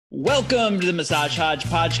Welcome to the Massage Hodge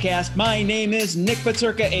podcast. My name is Nick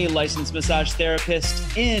Paterka, a licensed massage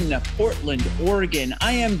therapist in Portland, Oregon.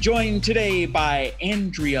 I am joined today by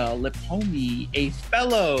Andrea Lippomi, a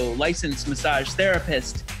fellow licensed massage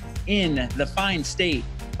therapist in the fine state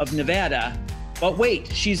of Nevada. But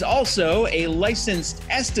wait, she's also a licensed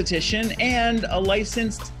esthetician and a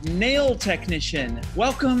licensed nail technician.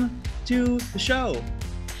 Welcome to the show.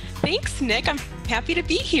 Thanks, Nick. I'm happy to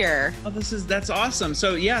be here. Oh, that's awesome.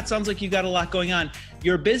 So yeah, it sounds like you got a lot going on.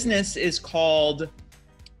 Your business is called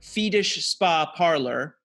Fetish Spa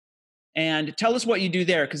Parlor. And tell us what you do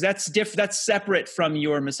there, because that's separate from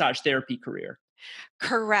your massage therapy career.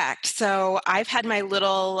 Correct. So I've had my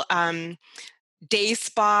little day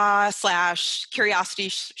spa / curiosity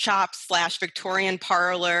shop / Victorian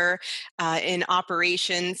parlor in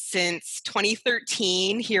operation since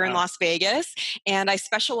 2013 here in Las Vegas. And I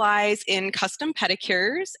specialize in custom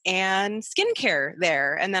pedicures and skincare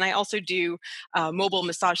there. And then I also do mobile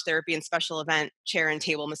massage therapy and special event chair and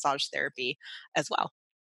table massage therapy as well.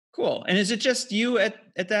 Cool. And is it just you at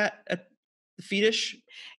the Fetish?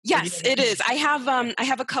 Yes, it is. I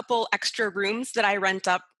have a couple extra rooms that I rent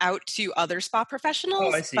out to other spa professionals.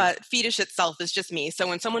 Oh, I see. But Fetish itself is just me. So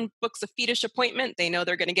when someone books a Fetish appointment, they know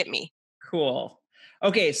they're going to get me. Cool.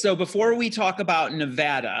 Okay, so before we talk about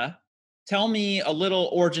Nevada, tell me a little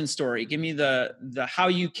origin story. Give me the how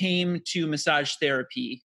you came to massage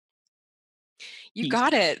therapy. You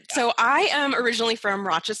got it. So I am originally from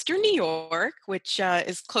Rochester, New York, which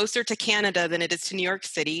is closer to Canada than it is to New York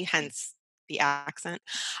City, hence the accent.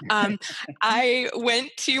 I went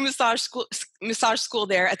to massage school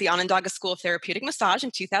there at the Onondaga School of Therapeutic Massage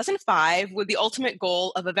in 2005 with the ultimate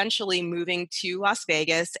goal of eventually moving to Las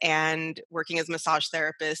Vegas and working as a massage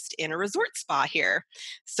therapist in a resort spa here.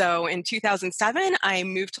 So in 2007, I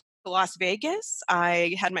moved to Las Vegas.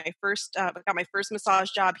 I had got my first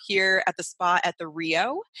massage job here at the spa at the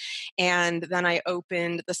Rio. And then I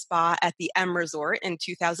opened the spa at the M Resort in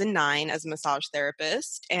 2009 as a massage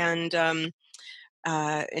therapist. And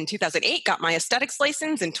in 2008, got my aesthetics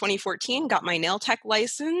license. In 2014, got my nail tech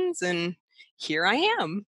license. And here I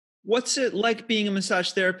am. What's it like being a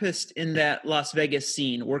massage therapist in that Las Vegas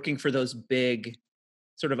scene, working for those big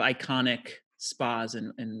sort of iconic spas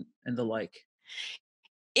and the like?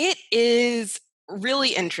 It is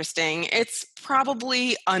really interesting. It's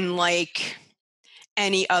probably unlike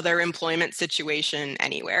any other employment situation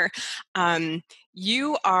anywhere.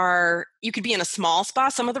 You could be in a small spa.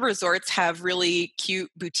 Some of the resorts have really cute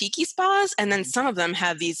boutique-y spas, and then some of them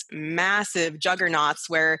have these massive juggernauts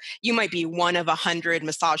where you might be one of 100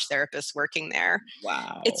 massage therapists working there.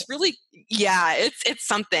 Wow. It's really, it's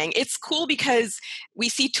something. It's cool because we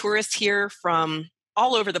see tourists here from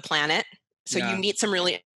all over the planet. So you meet some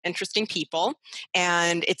really interesting people,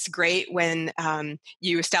 and it's great when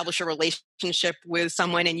you establish a relationship with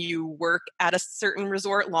someone and you work at a certain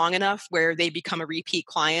resort long enough where they become a repeat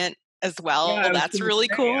client as well. Yeah, that's really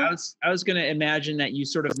cool. I was going to imagine that you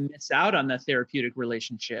sort of miss out on the therapeutic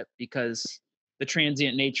relationship because the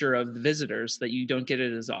transient nature of the visitors, that you don't get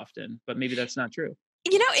it as often, but maybe that's not true.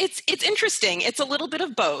 You know, it's interesting. It's a little bit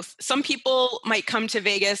of both. Some people might come to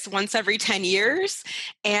Vegas once every 10 years,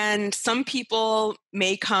 and some people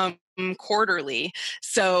may come quarterly.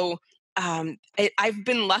 So I've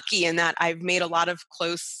been lucky in that I've made a lot of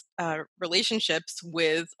close relationships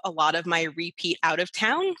with a lot of my repeat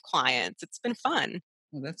out-of-town clients. It's been fun.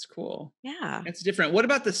 Well, that's cool. Yeah. It's different. What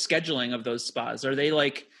about the scheduling of those spas? Are they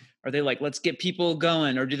like, let's get people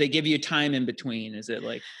going, or do they give you time in between? Is it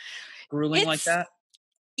like grueling like that?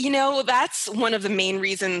 You know, that's one of the main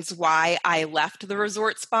reasons why I left the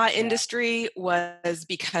resort spa industry, was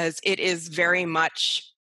because it is very much,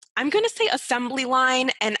 I'm going to say, assembly line.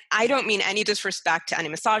 And I don't mean any disrespect to any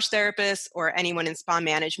massage therapist or anyone in spa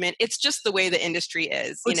management. It's just the way the industry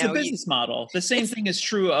is. It's the business model. The same thing is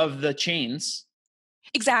true of the chains.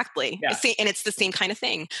 Exactly. Yeah. And it's the same kind of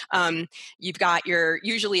thing. You've got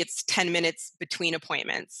usually it's 10 minutes between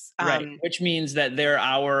appointments. Right. Which means that their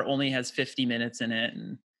hour only has 50 minutes in it.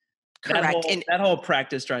 And correct. That whole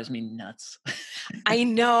practice drives me nuts. I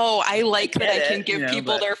know. I like that I can give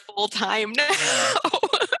people their full time now.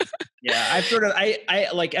 Yeah. I've sort of, I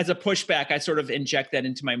like, as a pushback, I sort of inject that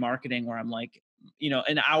into my marketing where I'm like,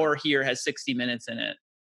 an hour here has 60 minutes in it,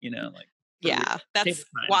 like. Yeah, that's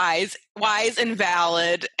wise and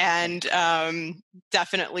valid. And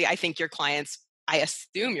definitely, I think I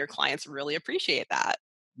assume your clients really appreciate that.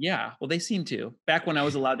 Yeah, well, they seem to. Back when I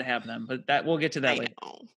was allowed to have them, but we'll get to that later.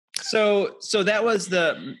 Know. So that was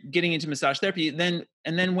the getting into massage therapy. Then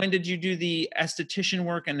when did you do the esthetician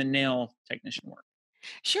work and the nail technician work?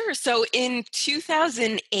 Sure. So in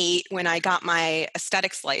 2008, when I got my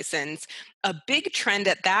aesthetics license, a big trend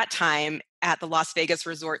at that time at the Las Vegas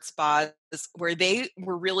resort spas where they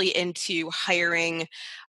were really into hiring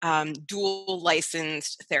dual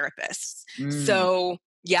licensed therapists. Mm, So,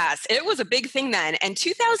 yes, it was a big thing then. And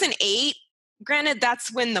 2008, granted,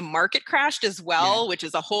 that's when the market crashed as yeah. well, which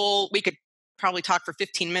is a whole, we could probably talk for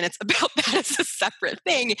 15 minutes about that as a separate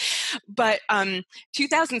thing. But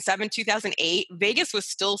 2007, 2008, Vegas was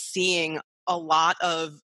still seeing a lot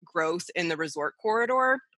of growth in the resort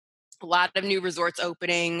corridor, a lot of new resorts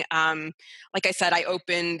opening. Like I said, I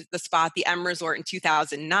opened the spa at the M Resort in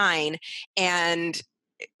 2009, and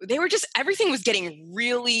they were just, everything was getting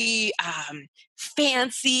really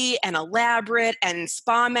fancy and elaborate, and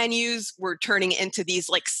spa menus were turning into these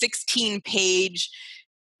like 16-page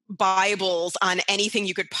Bibles on anything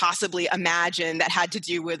you could possibly imagine that had to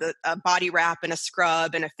do with a body wrap and a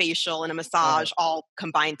scrub and a facial and a Oh, massage all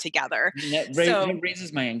combined together. So that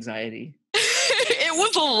raises my anxiety. it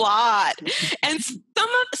was a lot. And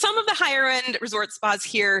some of the higher end resort spas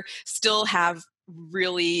here still have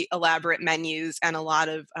really elaborate menus and a lot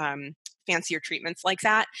of fancier treatments like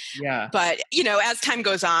that. Yeah. But, as time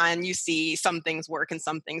goes on, you see some things work and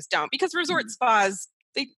some things don't, because resort spas,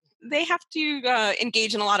 they have to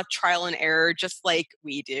engage in a lot of trial and error, just like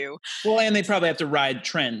we do. Well, and they probably have to ride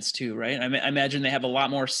trends too, right? I imagine they have a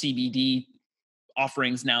lot more CBD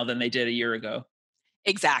offerings now than they did a year ago.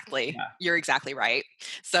 Exactly. Yeah. You're exactly right.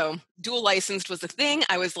 So dual licensed was a thing.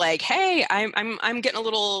 I was like, hey, I'm getting a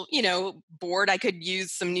little, bored. I could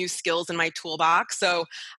use some new skills in my toolbox. So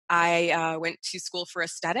I went to school for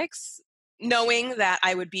aesthetics, knowing that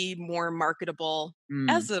I would be more marketable Mm.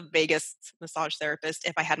 as a Vegas massage therapist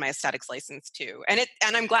if I had my aesthetics license too. And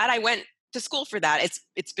I'm glad I went to school for that.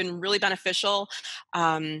 It's been really beneficial.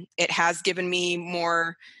 It has given me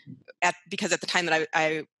more because at the time that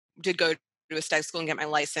I did go to aesthetic school and get my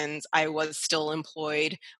license, I was still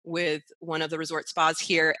employed with one of the resort spas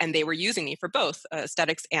here, and they were using me for both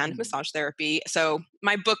aesthetics and massage therapy. So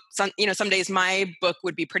my book, some days my book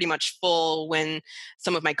would be pretty much full when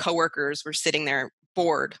some of my coworkers were sitting there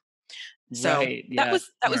bored. So Right. that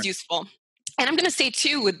Yeah. was useful. And I'm going to say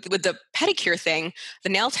too, with the pedicure thing, the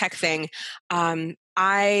nail tech thing,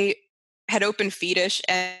 I had opened Fetish,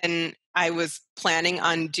 and I was planning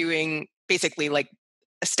on doing basically like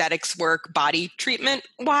aesthetics work body treatment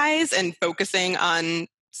wise and focusing on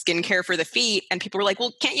skincare for the feet. And people were like,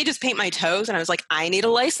 well, can't you just paint my toes? And I was like, I need a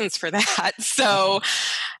license for that. So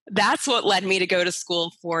that's what led me to go to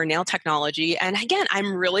school for nail technology. And again,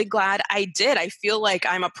 I'm really glad I did. I feel like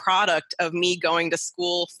I'm a product of me going to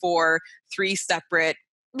school for three separate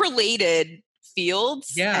related fields.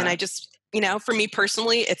 And Yeah. I just, for me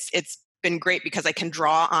personally, it's been great because I can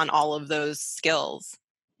draw on all of those skills.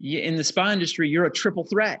 Yeah. In the spa industry, you're a triple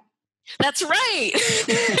threat. That's right.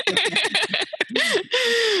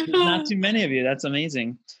 Not too many of you. That's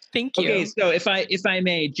amazing. Thank Okay, you. so if I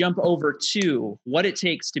may jump over to what it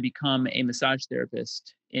takes to become a massage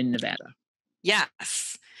therapist in Nevada.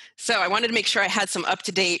 Yes. So I wanted to make sure I had some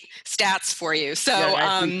up-to-date stats for you. So Yeah,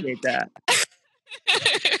 I appreciate that.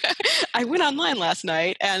 I went online last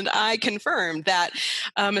night and I confirmed that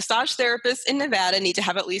massage therapists in Nevada need to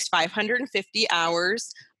have at least 550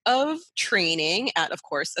 hours of training at, of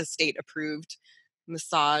course, a state-approved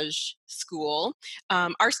massage school.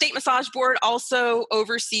 Our state massage board also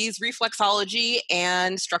oversees reflexology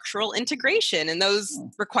and structural integration, and those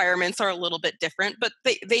requirements are a little bit different, but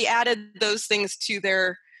they added those things to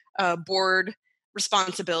their board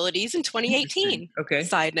responsibilities in 2018. Okay.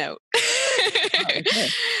 Side note. Okay.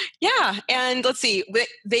 Yeah, and let's see.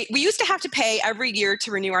 We used to have to pay every year to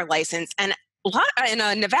renew our license, and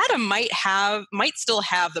Nevada might still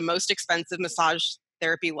have the most expensive massage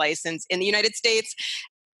therapy license in the United States.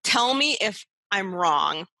 Tell me if I'm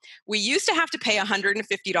wrong. We used to have to pay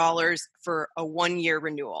 $150 for a 1-year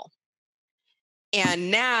renewal,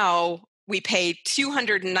 and now we pay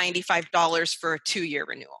 $295 for a 2-year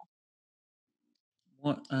renewal.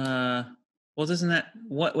 What? Well, doesn't that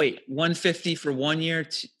what? Wait, 150 for 1 year,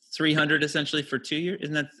 300 essentially for 2 years.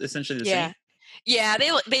 Isn't that essentially the same? Yeah,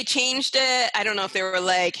 they changed it. I don't know if they were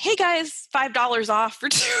like, "Hey guys, $5 off for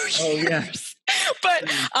 2 years." Oh yeah. But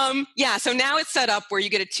yeah, so now it's set up where you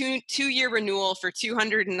get a two-year renewal for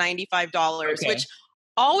 $295, which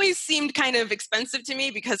always seemed kind of expensive to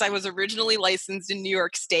me because I was originally licensed in New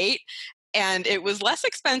York State, and it was less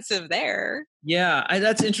expensive there. Yeah,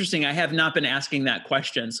 that's interesting. I have not been asking that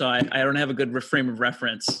question, so I don't have a good frame of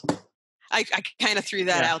reference. I kind of threw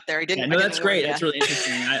that out there. I didn't. Yeah, no, that's great. That's really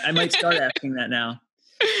interesting. I might start asking that now.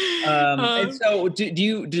 And so,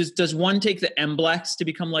 does one take the MBLEX to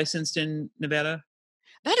become licensed in Nevada?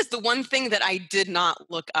 That is the one thing that I did not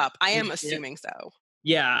look up. I am Yeah. assuming so.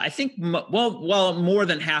 Yeah, I think more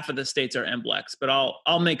than half of the states are NBLEX, but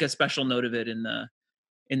I'll make a special note of it in the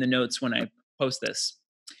notes when I post this.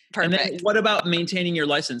 And then Perfect. what about maintaining your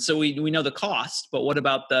license? So we know the cost, but what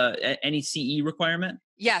about any CE requirement?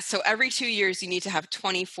 Yeah, so every 2 years you need to have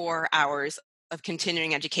 24 hours of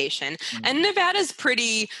continuing education. And Nevada's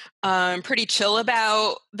pretty chill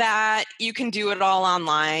about that. You can do it all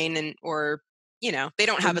online or they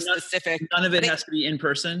don't have a specific None of it has to be in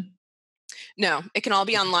person? No, it can all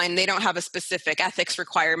be online. They don't have a specific ethics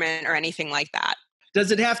requirement or anything like that.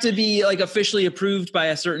 Does it have to be like officially approved by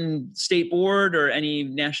a certain state board or any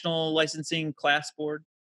national licensing class board?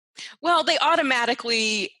 Well, they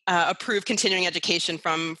automatically approve continuing education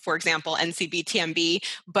from, for example, NCBTMB.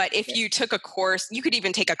 But if you took a course, you could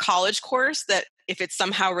even take a college course that if it's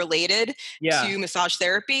somehow related to massage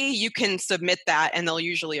therapy, you can submit that and they'll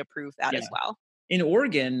usually approve that as well. In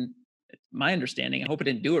Oregon, my understanding, I hope I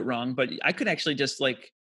didn't do it wrong, but I could actually just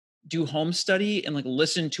like do home study and like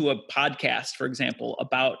listen to a podcast, for example,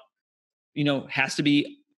 about, has to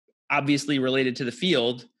be obviously related to the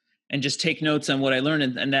field and just take notes on what I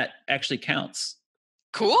learned. And that actually counts.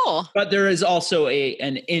 Cool. But there is also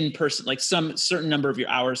an in-person, like some certain number of your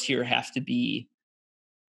hours here have to be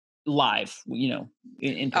live,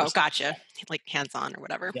 in person. Oh, gotcha. Like hands-on or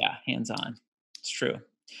whatever. Yeah, hands-on. It's true.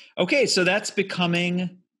 Okay, so that's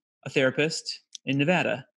becoming a therapist in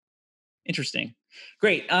Nevada. Interesting.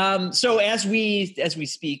 Great. So as we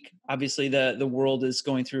speak, obviously the world is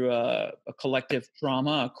going through a collective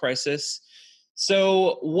trauma, a crisis.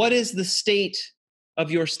 So what is the state of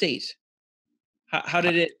your state? How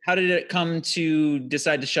did it come to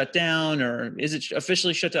decide to shut down, or is it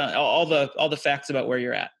officially shut down? All the facts about where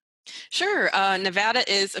you're at. Sure. Nevada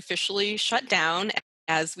is officially shut down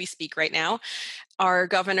as we speak right now. Our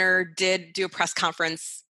governor did do a press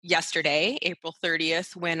conference yesterday, April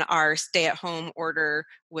 30th, when our stay-at-home order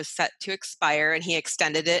was set to expire, and he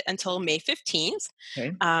extended it until May 15th.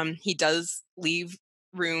 Okay. He does leave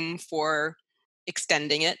room for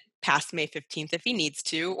extending it past May 15th if he needs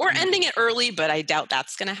to, or ending it early, but I doubt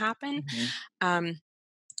that's going to happen.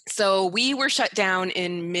 So we were shut down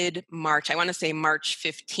in mid-March. I want to say March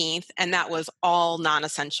 15th, and that was all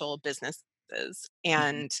non-essential businesses.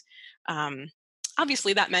 And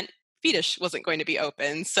obviously that meant Fetish wasn't going to be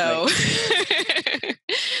open. So,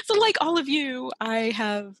 so like all of you, I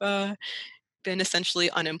have been essentially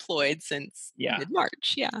unemployed since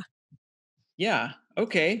mid-March. Yeah. Yeah.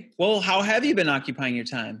 Okay. Well, how have you been occupying your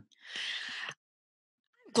time?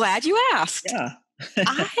 Glad you asked. Yeah.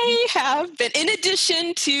 I have been, in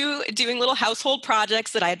addition to doing little household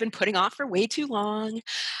projects that I had been putting off for way too long,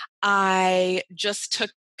 I just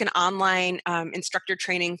took an online instructor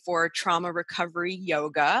training for trauma recovery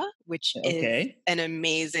yoga, which is an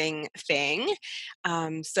amazing thing.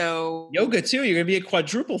 So yoga too, you're going to be a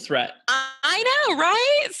quadruple threat. I know,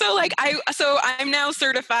 right? So I'm now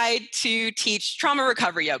certified to teach trauma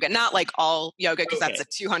recovery yoga, not like all yoga, because that's a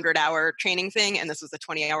 200-hour training thing. And this was a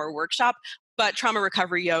 20-hour workshop, but trauma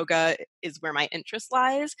recovery yoga is where my interest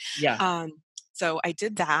lies. Yeah. So I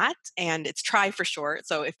did that, and it's TRY for short.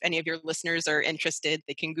 So if any of your listeners are interested,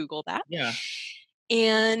 they can Google that. Yeah.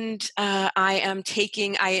 And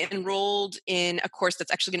I enrolled in a course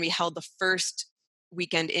that's actually going to be held the first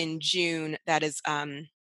weekend in June. That is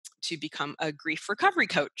to become a grief recovery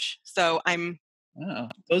coach. So I'm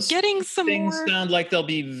those getting some things more. Sound like they'll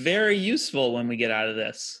be very useful when we get out of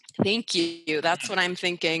this. Thank you. That's what I'm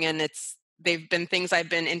thinking. And they've been things I've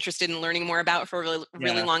been interested in learning more about for a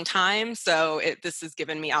really long time. So this has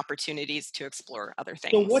given me opportunities to explore other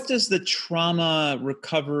things. So what does the trauma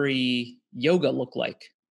recovery yoga look like?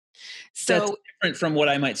 So that's different from what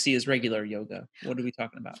I might see as regular yoga. What are we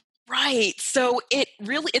talking about? Right. So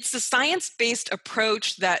it's a science-based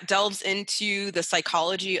approach that delves into the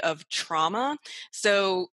psychology of trauma.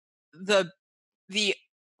 So the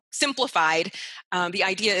simplified, the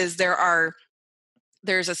idea is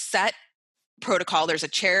there's a set protocol, there's a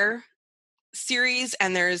chair series,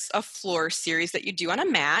 and there's a floor series that you do on a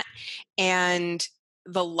mat, and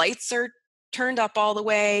the lights are turned up all the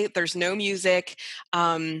way. There's no music.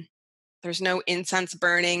 There's no incense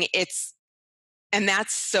burning. And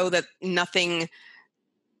that's so that nothing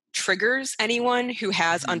triggers anyone who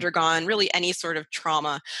has undergone really any sort of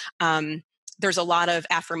trauma. There's a lot of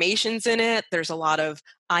affirmations in it. There's a lot of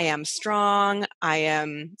I am strong, I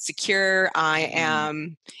am secure, I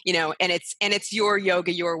am, and it's your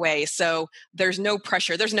yoga your way. So there's no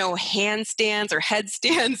pressure. There's no handstands or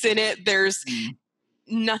headstands in it. There's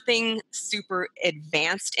nothing super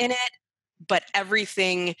advanced in it, but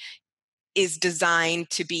everything is designed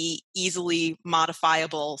to be easily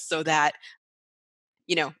modifiable so that,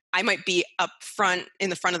 I might be up front in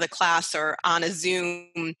the front of the class or on a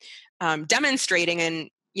Zoom demonstrating and,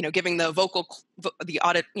 giving the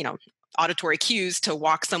auditory cues to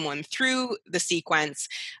walk someone through the sequence,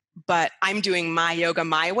 but I'm doing my yoga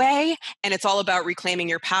my way, and it's all about reclaiming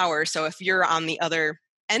your power. So if you're on the other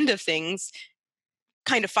end of things,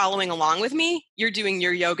 kind of following along with me, you're doing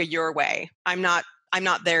your yoga your way. I'm not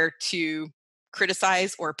there to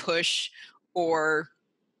criticize or push or,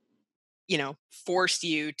 force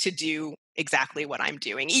you to do exactly what I'm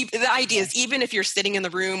doing. The idea is, even if you're sitting in the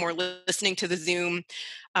room or listening to the Zoom,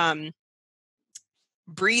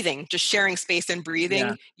 breathing, just sharing space and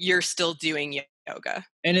breathing, you're still doing yoga.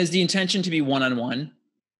 And is the intention to be one-on-one?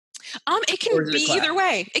 It can be either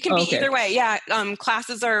way. It can be either way. Yeah.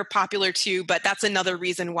 Classes are popular too, but that's another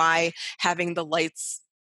reason why having the lights,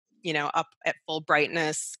 up at full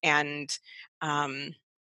brightness and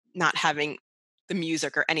not having the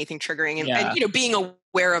music or anything triggering and being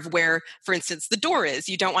aware of where, for instance, the door is.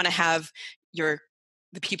 You don't want to have the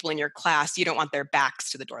people in your class, you don't want their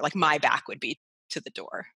backs to the door. Like my back would be to the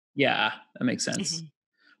door. Yeah, that makes sense. Mm-hmm.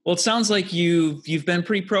 Well, it sounds like you've been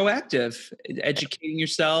pretty proactive, educating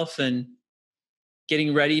yourself and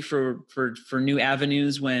getting ready for new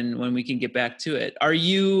avenues when we can get back to it. Are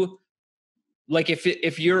you, like,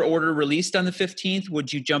 if your order released on the 15th,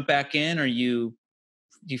 would you jump back in? Do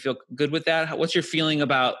you feel good with that? What's your feeling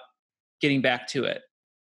about getting back to it?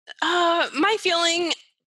 My feeling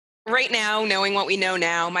right now, knowing what we know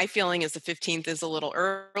now, my feeling is the 15th is a little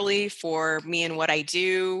early for me and what I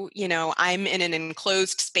do. I'm in an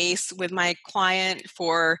enclosed space with my client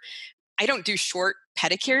I don't do short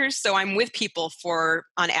pedicures. So I'm with people for,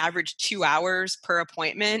 on average, 2 hours per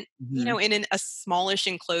appointment, mm-hmm. in a smallish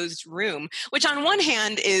enclosed room, which on one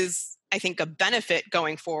hand is, I think, a benefit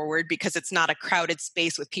going forward because it's not a crowded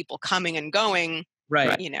space with people coming and going,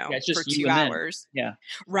 right? It's just for 2 hours. Yeah.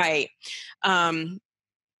 Right.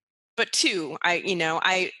 But two,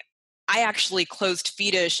 I actually closed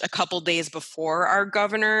Fetish a couple days before our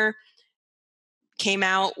governor came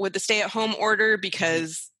out with the stay-at-home order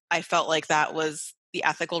because I felt like that was the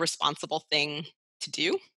ethical, responsible thing to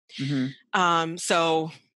do. Mm-hmm.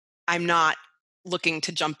 So I'm not looking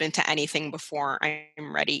to jump into anything before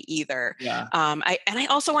I'm ready either. Yeah. I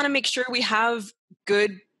also want to make sure we have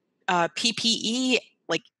good PPE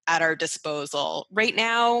at our disposal. Right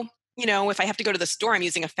now, if I have to go to the store, I'm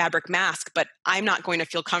using a fabric mask, but I'm not going to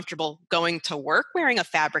feel comfortable going to work wearing a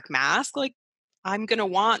fabric mask. I'm going to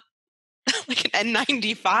want an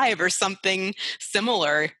N95 or something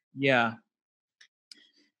similar. Yeah.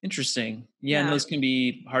 Interesting. Yeah. And those can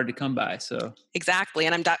be hard to come by. So exactly.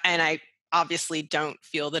 And I obviously don't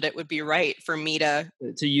feel that it would be right for me to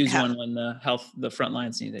use one when the front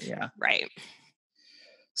lines need it. Yeah. Right.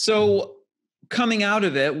 So coming out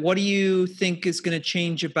of it, what do you think is going to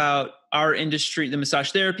change about our industry, the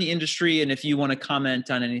massage therapy industry? And if you want to comment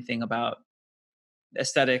on anything about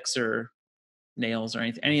aesthetics or nails or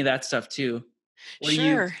any of that stuff too, what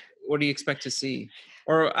do you expect to see?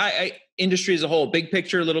 Or industry as a whole, big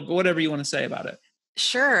picture, whatever you want to say about it.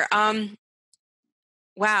 Sure.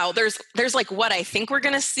 Wow. There's what I think we're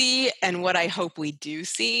going to see and what I hope we do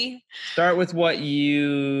see. Start with what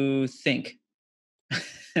you think.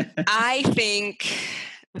 I think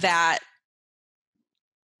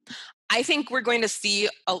we're going to see,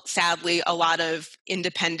 sadly, a lot of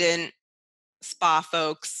independent spa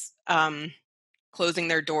folks closing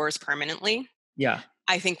their doors permanently. Yeah.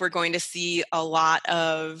 I think we're going to see a lot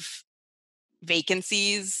of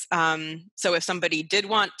vacancies. So if somebody did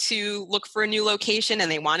want to look for a new location and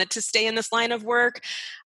they wanted to stay in this line of work,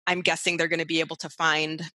 I'm guessing they're going to be able to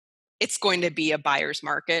find, it's going to be a buyer's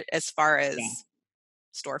market as far as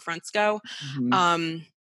storefronts go. Mm-hmm.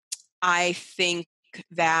 I think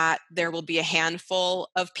that there will be a handful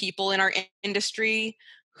of people in our industry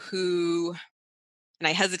who, and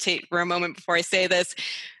I hesitate for a moment before I say this,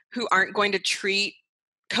 who aren't going to treat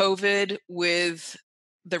COVID with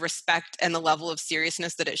the respect and the level of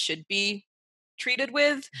seriousness that it should be treated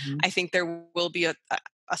with. Mm-hmm. I think there will be a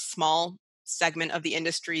small segment of the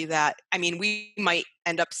industry that, we might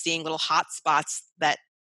end up seeing little hot spots that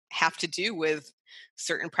have to do with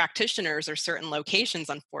certain practitioners or certain locations,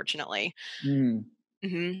 unfortunately. Mm.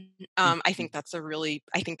 Mm-hmm. I think that's a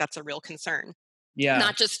real concern. Yeah.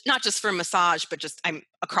 Not just for massage, but just I'm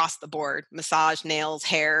across the board: massage, nails,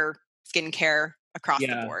 hair, skincare, across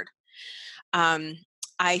the board. But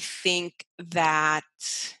I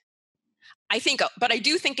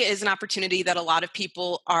do think it is an opportunity that a lot of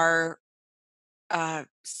people are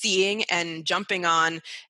seeing and jumping on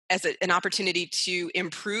as an opportunity to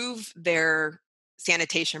improve their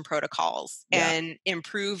sanitation protocols and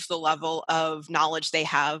improve the level of knowledge they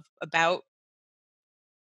have about,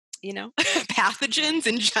 pathogens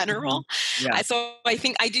in general. Yeah. So I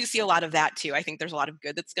think I do see a lot of that too. I think there's a lot of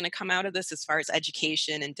good that's going to come out of this as far as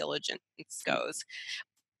education and diligence goes.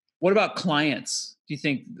 What about clients? Do you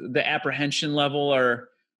think the apprehension level, or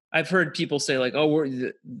I've heard people say like, oh, we're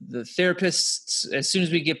the therapists, as soon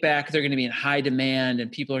as we get back, they're going to be in high demand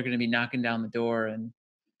and people are going to be knocking down the door. And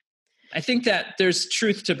I think that there's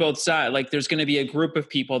truth to both sides. Like there's going to be a group of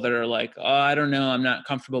people that are like, oh, I don't know, I'm not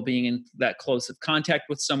comfortable being in that close of contact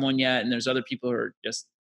with someone yet. And there's other people who are just,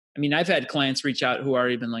 I've had clients reach out who are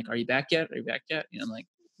even like, are you back yet? Are you back yet? I'm like,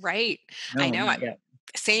 right. no, I know. not yet.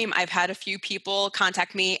 Same. I've had a few people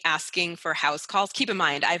contact me asking for house calls. Keep in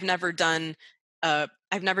mind, I've never done a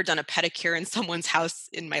pedicure in someone's house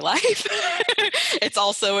in my life. It's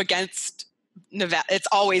also against Nevada. It's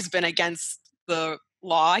always been against the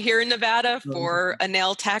law here in Nevada for a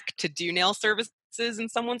nail tech to do nail services in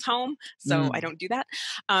someone's home. So I don't do that.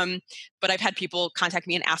 But I've had people contact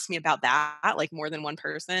me and ask me about that, like more than one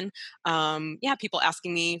person. People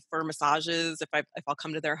asking me for massages if I'll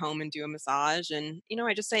come to their home and do a massage. And,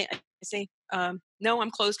 I just say, no, I'm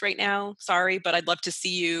closed right now. Sorry, but I'd love to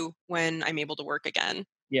see you when I'm able to work again.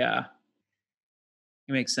 Yeah.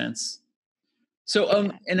 It makes sense.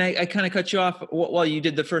 So, and I kind of cut you off while you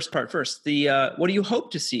did the first part first. What do you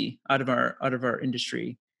hope to see out of our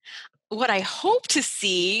industry? What I hope to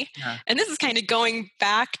see, and this is kind of going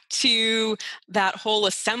back to that whole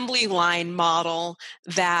assembly line model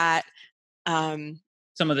that some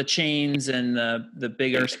of the chains and the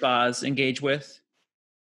bigger spas engage with.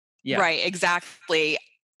 Yeah. Right, exactly.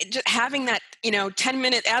 Just having that, 10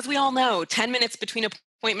 minutes, as we all know, 10 minutes between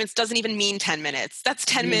appointments doesn't even mean 10 minutes. That's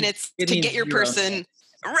 10 minutes to get your person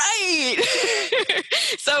right.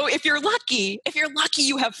 So if you're lucky,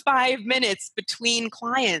 you have 5 minutes between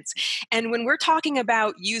clients. And when we're talking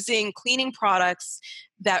about using cleaning products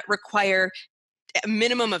that require a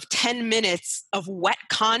minimum of 10 minutes of wet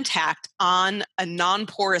contact on a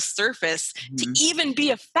non-porous surface to even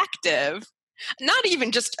be effective, not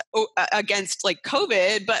even just against like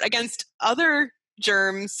COVID, but against other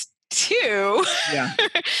germs too. Yeah.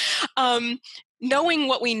 Knowing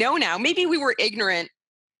what we know now, maybe we were ignorant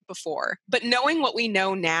before, but knowing what we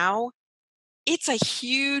know now, it's a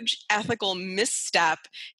huge ethical misstep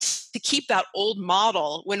to keep that old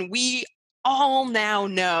model when we all now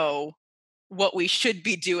know what we should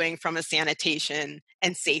be doing from a sanitation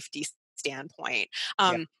and safety standpoint.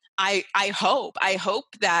 I hope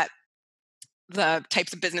that the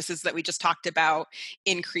types of businesses that we just talked about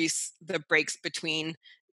increase the breaks between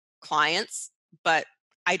clients, but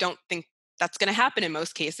I don't think that's going to happen in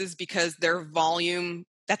most cases because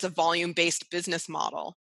that's a volume-based business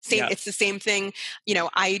model. It's the same thing.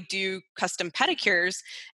 I do custom pedicures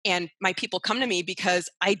and my people come to me because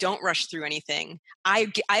I don't rush through anything. I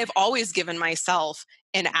have always given myself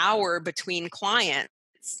an hour between clients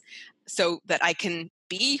so that I can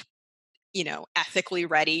be ethically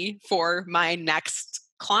ready for my next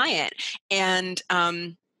client. And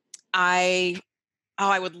I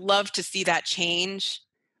would love to see that change.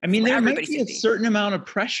 There might be a certain amount of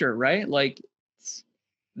pressure, right? Like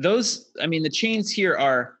the chains here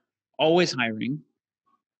are always hiring,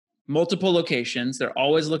 multiple locations. They're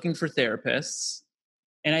always looking for therapists.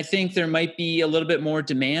 And I think there might be a little bit more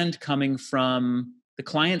demand coming from the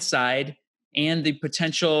client side and the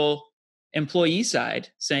potential employee side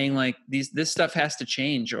saying like this stuff has to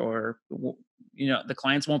change or, the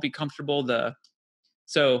clients won't be comfortable.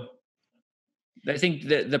 So I think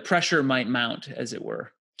the pressure might mount, as it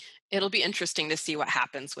were. It'll be interesting to see what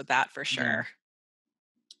happens with that for sure. Yeah.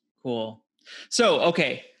 Cool. So,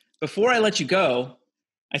 okay, before I let you go,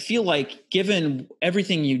 I feel like given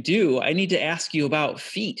everything you do, I need to ask you about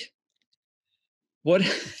feet. What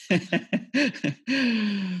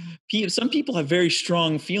some people have very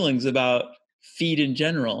strong feelings about feet in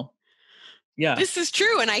general. Yeah. This is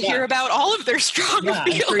true. And I hear about all of their strong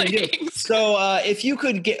feelings. So if you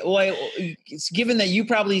could given that you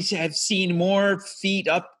probably have seen more feet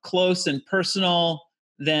up close and personal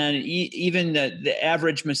than even the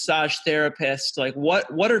average massage therapist, like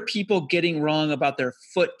what are people getting wrong about their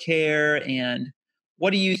foot care? And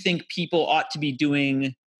what do you think people ought to be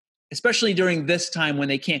doing, especially during this time when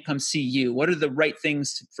they can't come see you? What are the right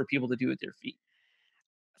things for people to do with their feet?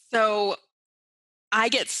 So I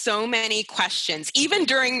get so many questions, even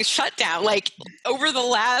during shutdown. Like over the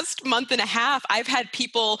last month and a half, I've had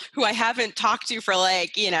people who I haven't talked to for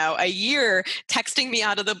a year texting me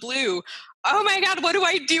out of the blue. Oh my God, what do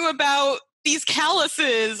I do about these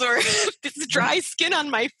calluses or this dry skin on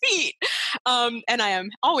my feet. And I am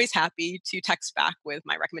always happy to text back with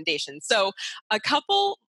my recommendations. So a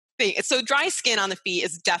couple things. So dry skin on the feet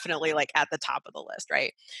is definitely like at the top of the list,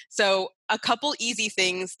 right? So a couple easy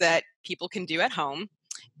things that people can do at home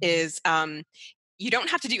is you don't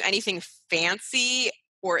have to do anything fancy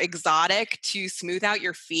or exotic to smooth out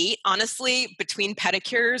your feet. Honestly, between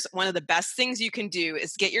pedicures, one of the best things you can do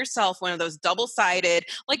is get yourself one of those double-sided,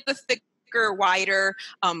 like the thicker, wider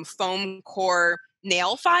foam core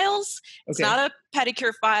nail files. It's not a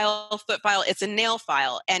pedicure file, foot file, it's a nail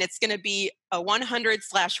file, and it's going to be a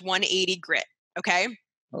 100/180 grit, okay?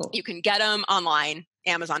 Oh. You can get them online.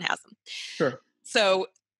 Amazon has them. Sure. So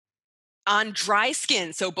on dry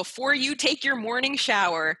skin, so before you take your morning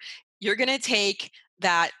shower, you're going to take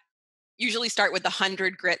that, usually start with the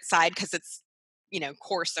 100 grit side because it's,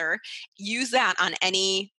 coarser. Use that on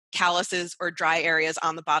any calluses or dry areas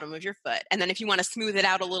on the bottom of your foot. And then if you want to smooth it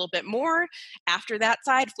out a little bit more, after that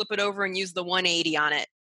side, flip it over and use the 180 on it.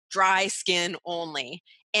 Dry skin only.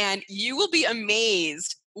 And you will be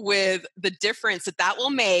amazed with the difference that will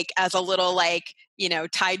make as a little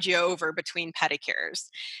tide you over between pedicures.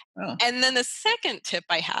 Oh. And then the second tip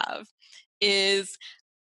I have is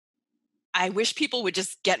I wish people would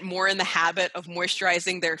just get more in the habit of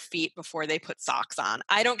moisturizing their feet before they put socks on.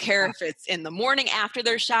 I don't care if it's in the morning after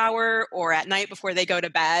their shower or at night before they go to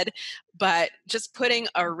bed, but just putting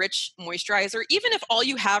a rich moisturizer, even if all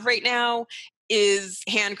you have right now is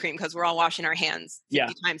hand cream, because we're all washing our hands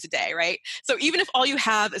 50 times a day, right? So even if all you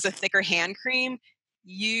have is a thicker hand cream,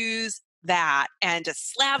 use that and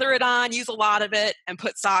just slather it on, use a lot of it, and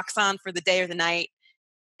put socks on for the day or the night,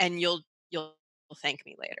 and you'll thank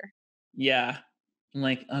me later. Yeah. I'm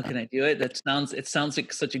like, oh, can I do it? It sounds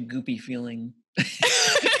like such a goopy feeling. I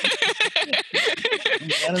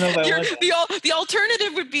don't know if I want that. The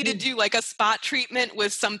alternative would be to do like a spot treatment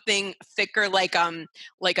with something thicker, like a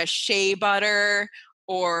shea butter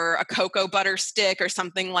or a cocoa butter stick or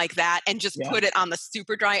something like that, and just put it on the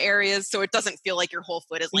super dry areas so it doesn't feel like your whole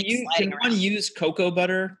foot is sliding around. Can one use cocoa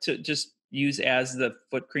butter to just use as the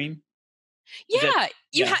foot cream? Yeah,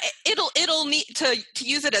 it'll need to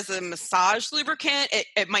use it as a massage lubricant.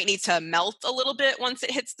 It might need to melt a little bit once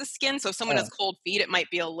it hits the skin. So if someone has cold feet, it might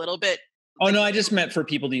be a little bit. Oh no, I just meant for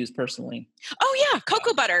people to use personally. Oh yeah,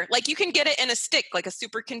 cocoa butter. Like you can get it in a stick, like a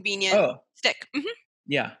super convenient stick. Mm-hmm.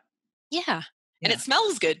 Yeah. Yeah, and it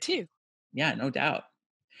smells good too. Yeah, no doubt.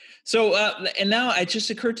 So and now it just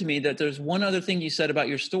occurred to me that there's one other thing you said about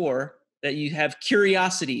your store, that you have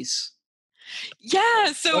curiosities.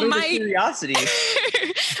 Yeah, so my curiosity.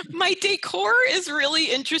 My decor is really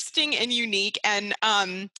interesting and unique, and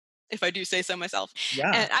if I do say so myself.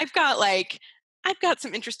 Yeah. And I've got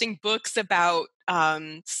some interesting books about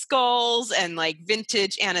skulls and like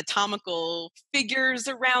vintage anatomical figures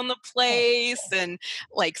around the place, and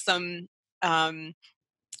like some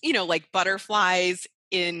like butterflies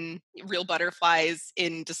real butterflies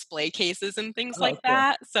in display cases and things like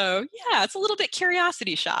that. So yeah, it's a little bit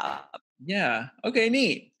curiosity shop. Yeah. Okay,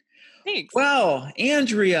 neat. Thanks. Well,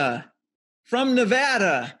 Andrea from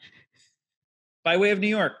Nevada, by way of New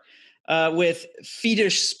York, with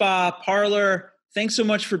Fetish Spa Parlor. Thanks so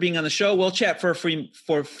much for being on the show. We'll chat for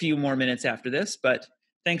a few more minutes after this, but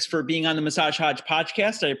thanks for being on the Massage Hodge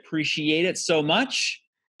podcast. I appreciate it so much.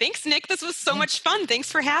 Thanks, Nick. This was so much fun.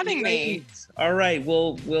 Thanks for having me. All right.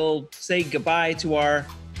 We'll say goodbye to our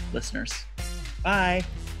listeners. Bye.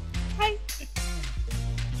 Bye.